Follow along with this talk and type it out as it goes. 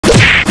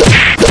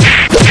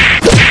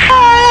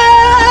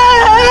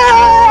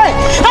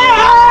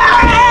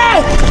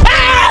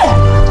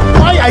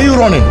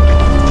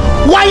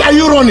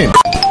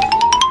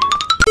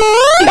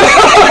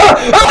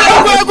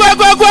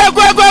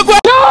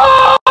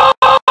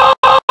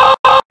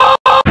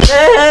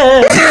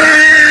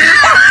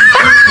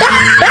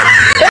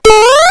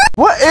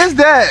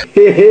that?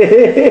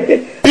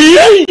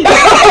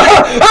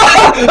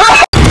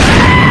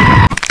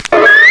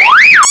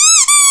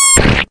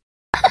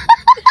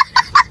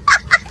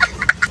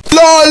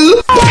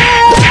 LOL.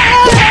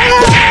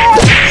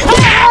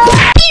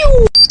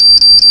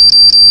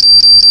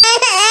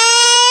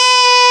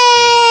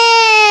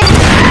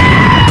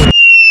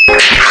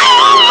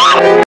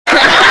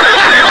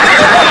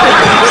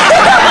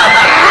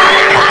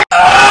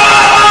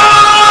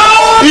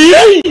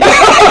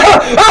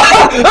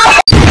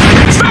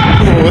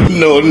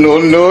 No, no,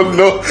 no,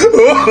 no.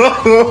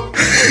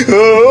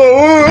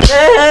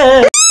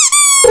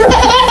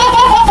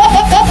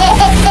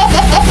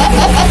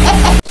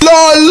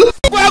 LOL.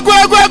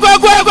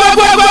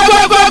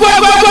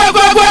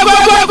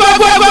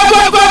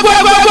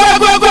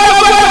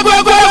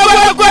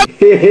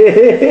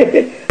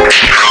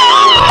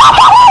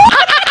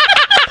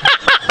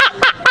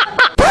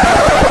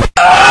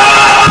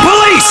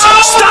 Police!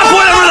 Stop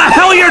whatever the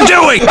hell you're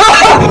doing!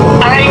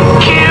 I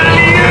kill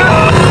you!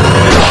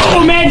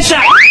 Oh, man,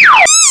 shot!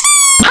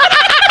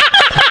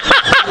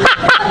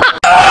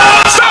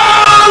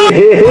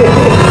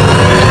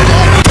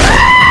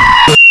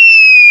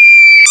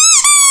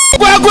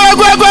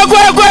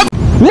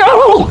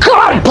 No!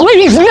 God,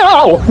 please,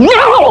 no!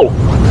 No!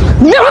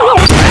 No!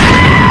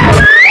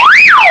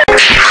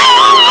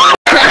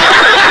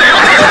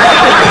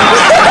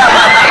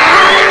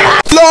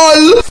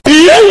 LOL.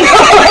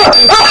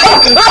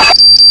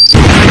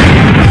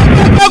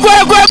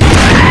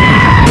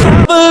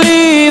 I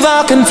believe I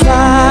can fly.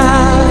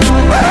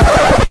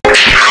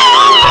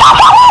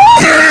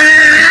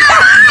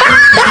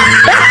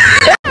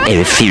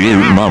 A few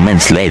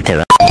moments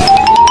later.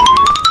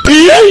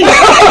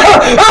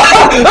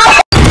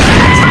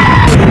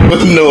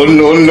 No,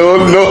 no, no,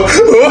 no.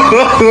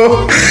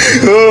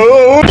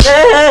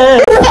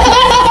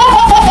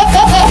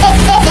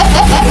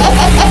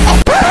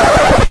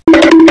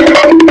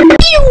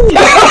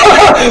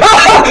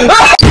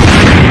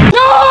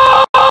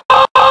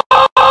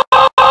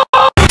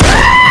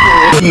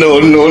 No,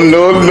 no,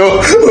 no, no.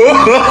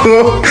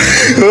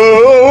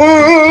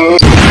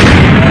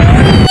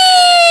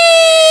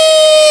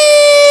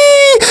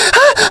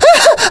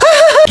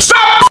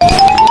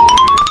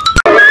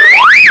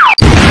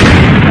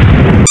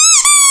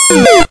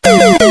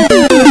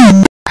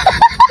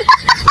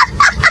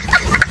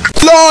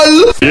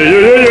 LOL.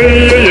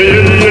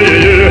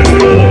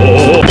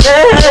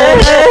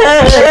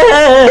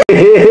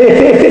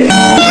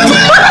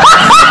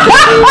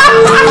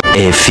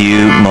 A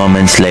few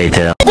moments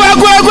later.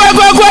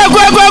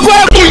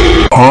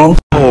 Huh?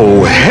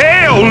 Oh,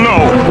 hell no!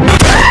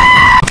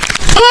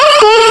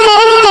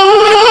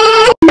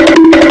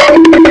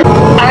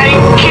 I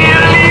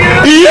kill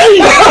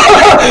you!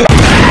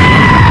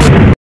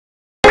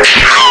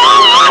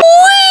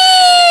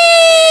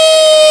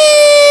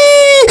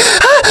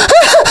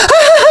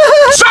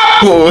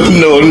 Oh,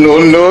 no, no,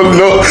 no,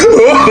 no.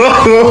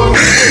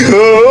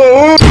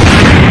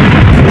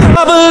 I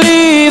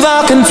believe I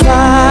can fly.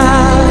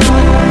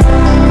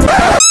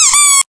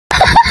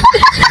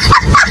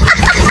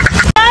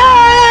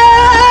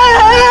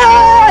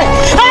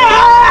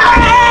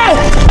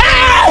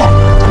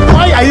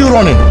 Why are you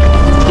running?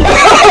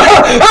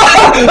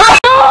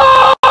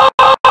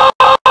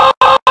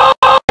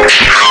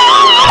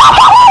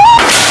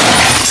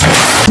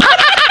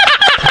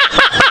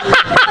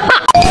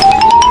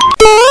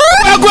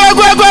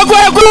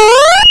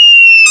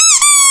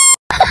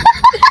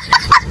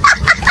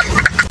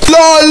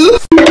 LOL.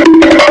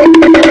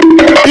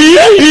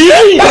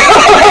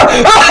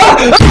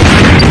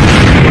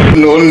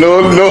 No, no,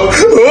 no.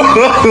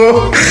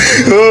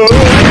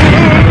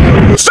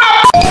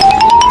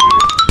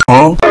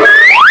 Huh?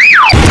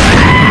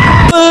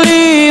 I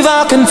believe I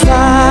can fly.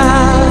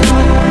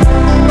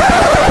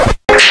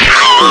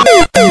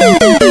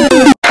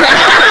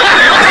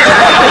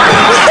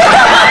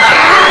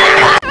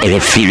 A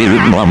few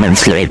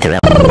moments later.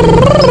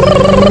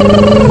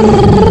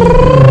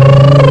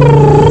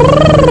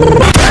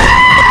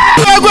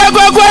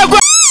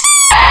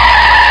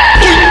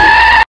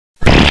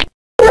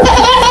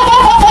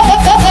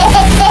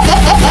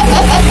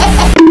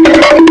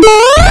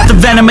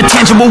 Venom, a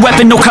tangible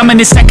weapon, no coming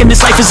in second.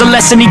 This life is a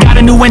lesson. He got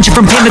a new engine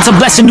from pain, it's a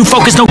blessing. New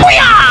focus, no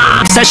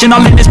obsession.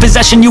 All in his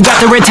possession. You got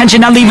their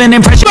attention, I'll leave an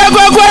impression.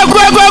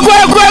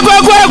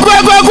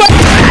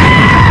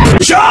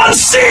 John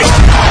C.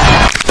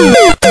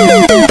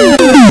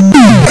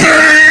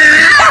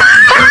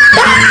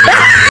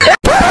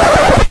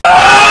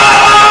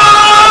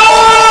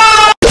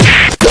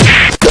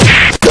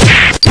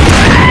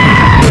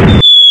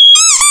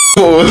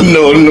 Oh,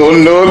 no, no,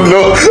 no,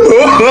 no.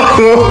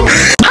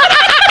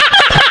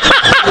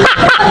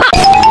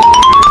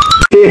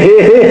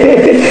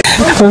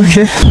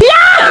 Okay.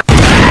 Yeah!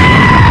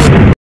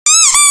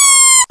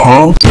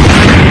 Huh?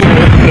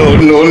 No,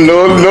 no, no,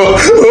 no.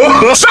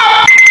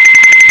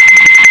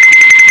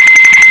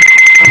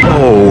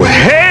 Oh,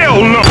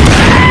 hell no!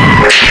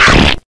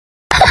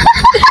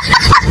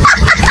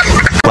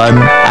 1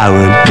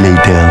 hour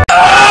later.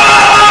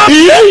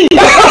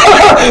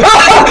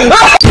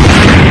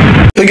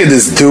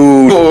 this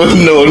dude. Oh,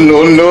 no,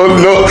 no, no,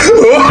 no.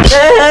 What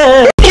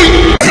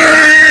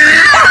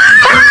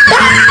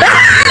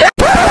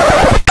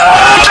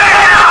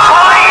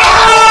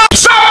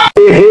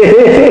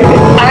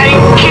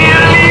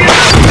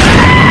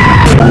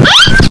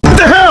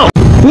the hell?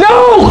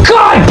 No!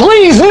 God,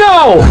 please,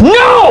 no!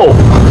 No!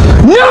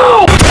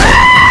 No!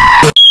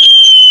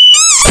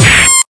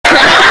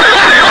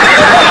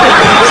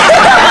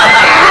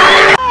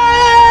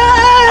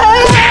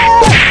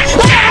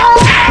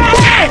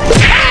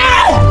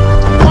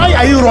 Why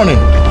are you running?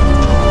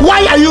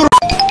 Why are you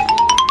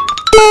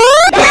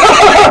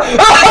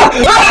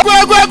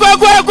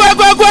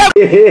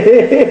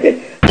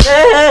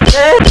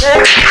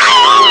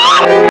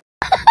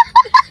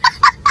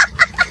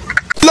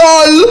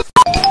LOL.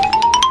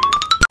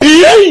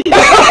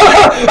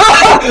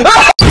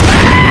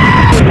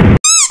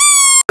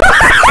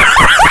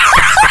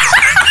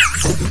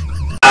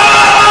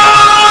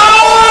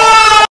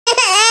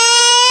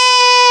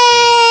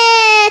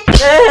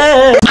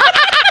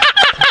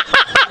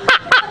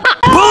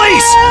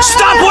 Police!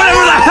 Stop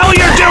whatever the hell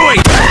you're doing!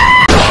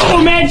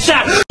 Boom,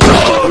 headshot!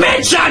 Boom,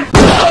 headshot!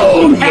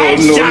 Boom,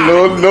 headshot!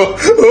 No, no, no.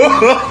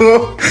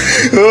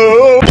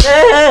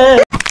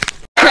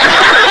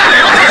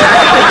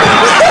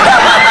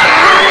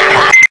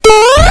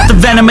 The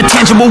venom, a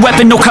tangible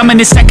weapon, no coming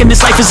in second.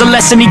 This life is a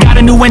lesson. He got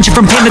a new engine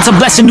from pain, it's a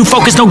blessing. New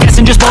focus, no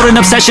guessing, just bold and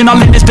obsession.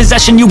 All in his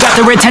possession, you got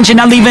their attention.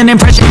 I leave an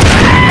impression.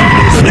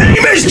 His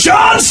name is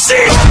John C.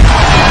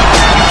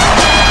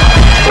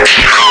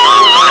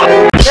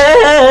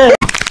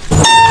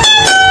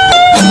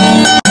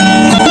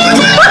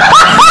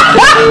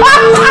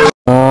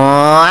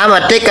 I'm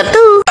a take a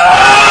two.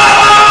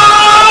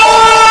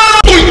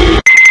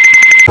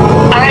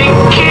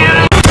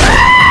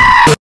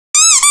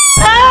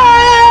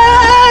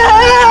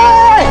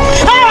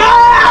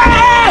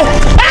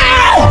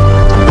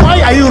 Why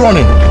are you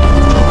running?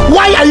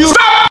 Why are you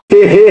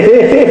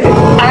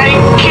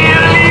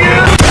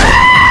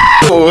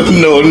Oh,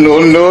 no, no,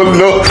 no,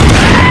 no.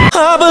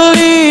 I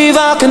believe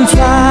I can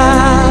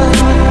fly.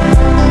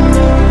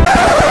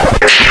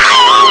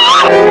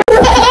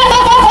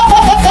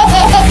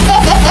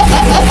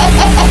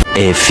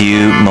 A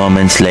few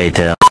moments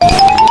later.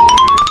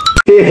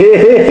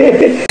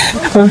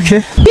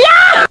 Okay.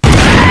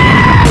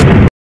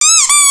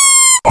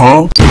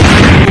 Huh?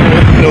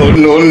 No,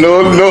 no,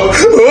 no, no.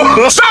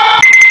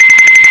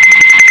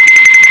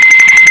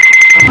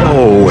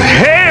 Oh,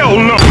 hell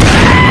no!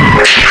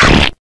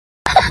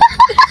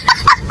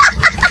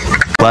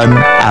 1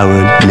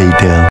 hour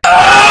later.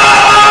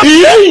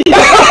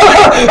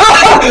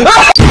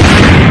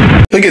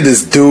 Look at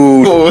this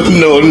dude. Oh,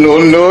 no, no,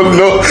 no,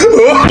 no.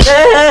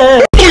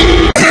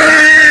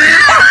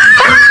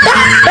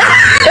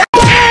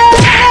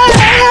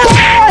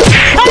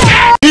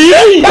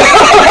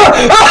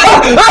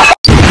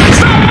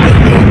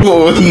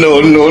 Oh,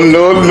 no, no,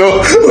 no, no.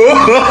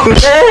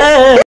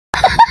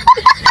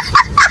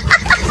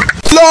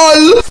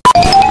 LOL.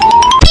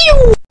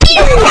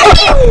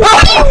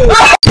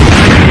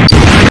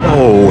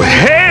 Oh,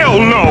 hell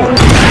no!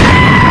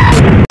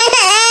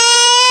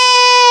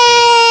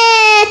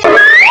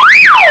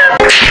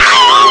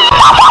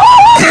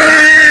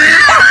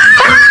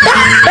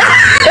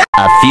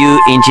 A few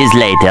inches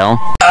later.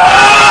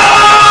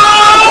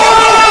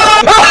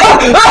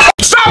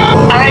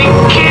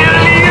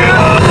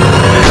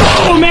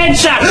 Boom,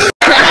 headshot!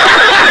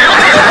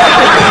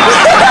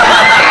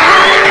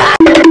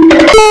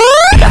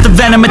 Got the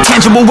venom, a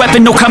tangible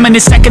weapon, no coming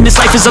in second. This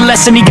life is a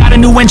lesson. He got a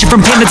new engine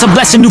from pain, it's a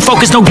blessing. New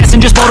focus, no guessing,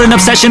 just bold and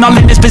obsession. All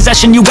in his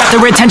possession, you got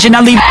their attention.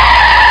 I leave.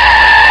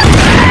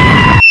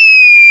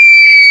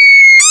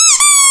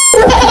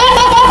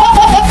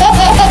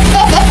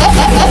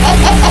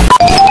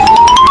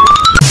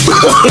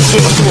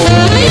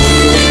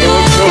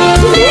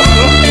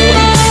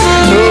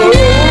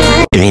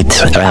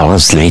 Eight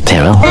hours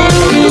later.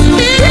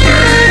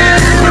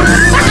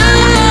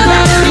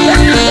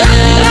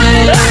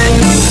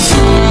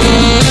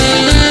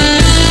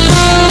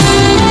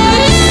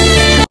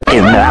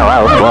 Now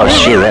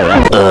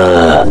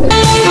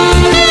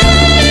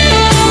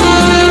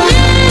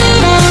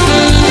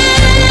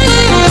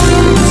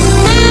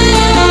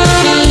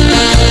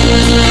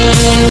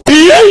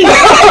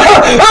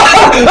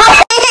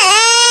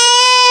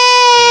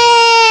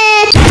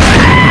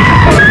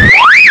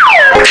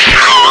for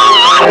sure.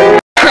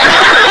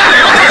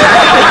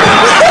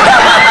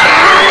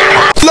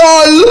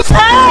 LOL.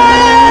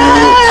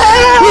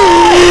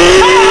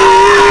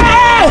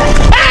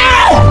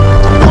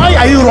 Why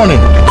are you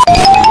running?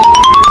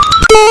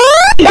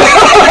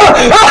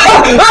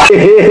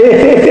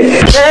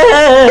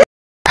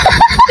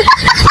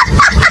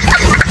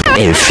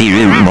 A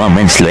few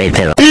moments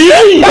later.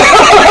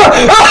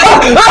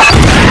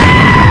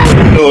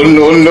 No,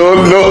 no, no,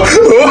 no.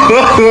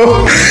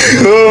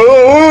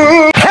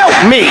 Help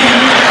me!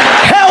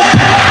 Help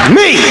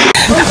me!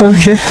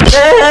 Okay.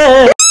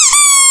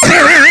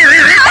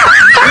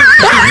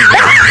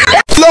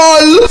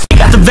 LOL.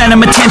 Got the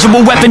venom, a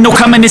tangible weapon, no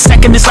coming in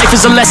second. This life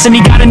is a lesson.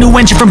 He got a new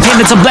engine, from pain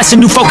that's a blessing.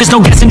 New focus,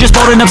 no guessing, just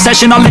bold and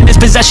obsession. All in his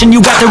possession,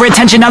 you got their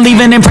attention, not leave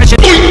an impression.